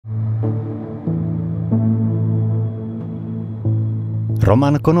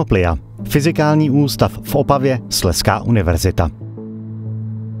Roman Konoplya, Fyzikální ústav v Opavě, Slezská univerzita.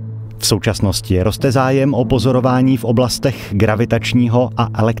 V současnosti roste zájem o pozorování v oblastech gravitačního a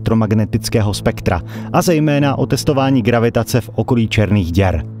elektromagnetického spektra a zejména o testování gravitace v okolí černých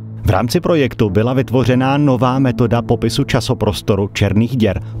děr. V rámci projektu byla vytvořena nová metoda popisu časoprostoru černých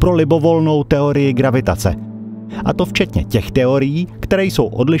děr pro libovolnou teorii gravitace. A to včetně těch teorií, které jsou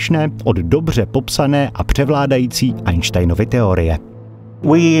odlišné od dobře popsané a převládající Einsteinovy teorie.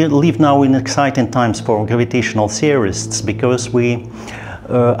 We live now in exciting times for gravitational theorists because we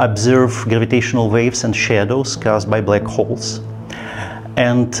observe gravitational waves and shadows caused by black holes.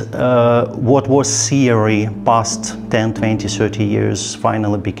 And what was theory past 10, 20, 30 years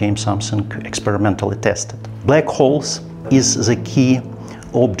finally became something experimentally tested. Black holes is the key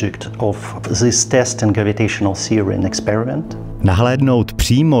object of this test in gravitational theory and experiment. Nahlédnout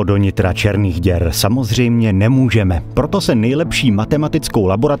přímo do nitra černých děr samozřejmě nemůžeme, proto se nejlepší matematickou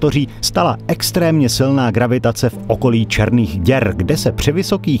laboratoří stala extrémně silná gravitace v okolí černých děr, kde se při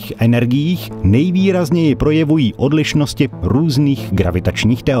vysokých energiích nejvýrazněji projevují odlišnosti různých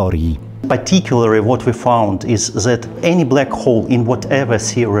gravitačních teorií. Particularly what we found is that any black hole in whatever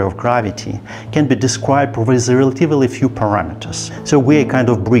theory of gravity can be described with relatively few parameters. So we're a kind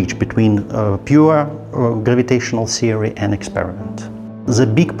of bridge between pure gravitational theory and experiment. The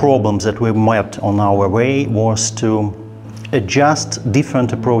big problems that we met on our way was to adjust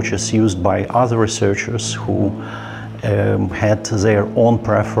different approaches used by other researchers who had their own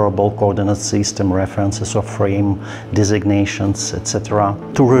preferable coordinate system, references of frame, designations, etc.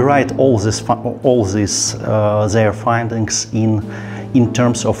 To rewrite all these their findings in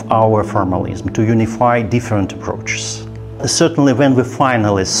terms of our formalism, to unify different approaches. Certainly when we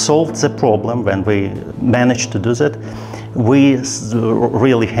finally solved the problem, when we managed to do that, we were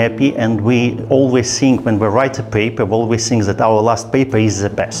really happy, and we always think when we write a paper, we always think that our last paper is the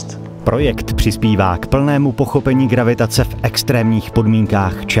best. Projekt přispívá k plnému pochopení gravitace v extrémních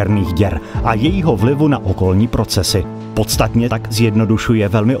podmínkách černých děr a jejího vlivu na okolní procesy. Podstatně tak zjednodušuje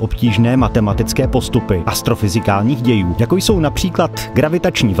velmi obtížné matematické postupy astrofyzikálních dějů, jako jsou například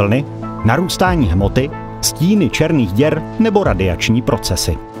gravitační vlny, narůstání hmoty, stíny černých děr nebo radiační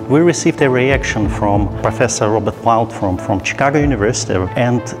procesy. We received a reaction from Professor Robert Cloud from Chicago University,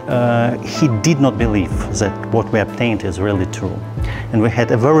 and he did not believe that what we obtained is really true. And we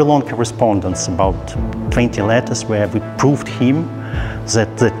had a very long correspondence, about 20 letters, where we proved him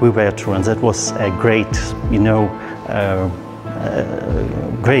that we were true, and that was a great,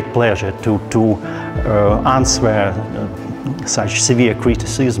 great pleasure to answer such severe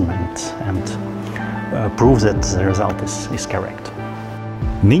criticism and prove that the result is correct.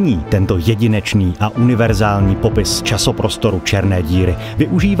 Nyní tento jedinečný a univerzální popis časoprostoru černé díry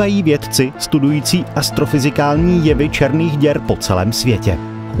využívají vědci studující astrofyzikální jevy černých děr po celém světě.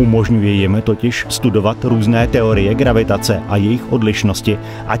 Umožňuje jim totiž studovat různé teorie gravitace a jejich odlišnosti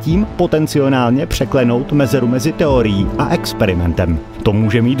a tím potenciálně překlenout mezeru mezi teorií a experimentem. To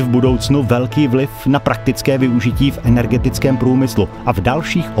může mít v budoucnu velký vliv na praktické využití v energetickém průmyslu a v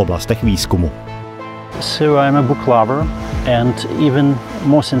dalších oblastech výzkumu. So I'm a book lover and even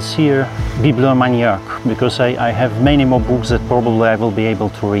more sincere bibliomaniac, because I have many more books that probably I will be able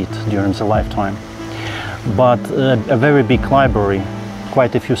to read during the lifetime. But a very big library,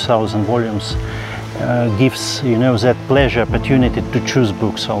 quite a few thousand volumes, gives that pleasure, opportunity to choose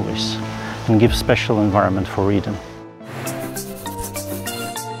books always, and gives special environment for reading.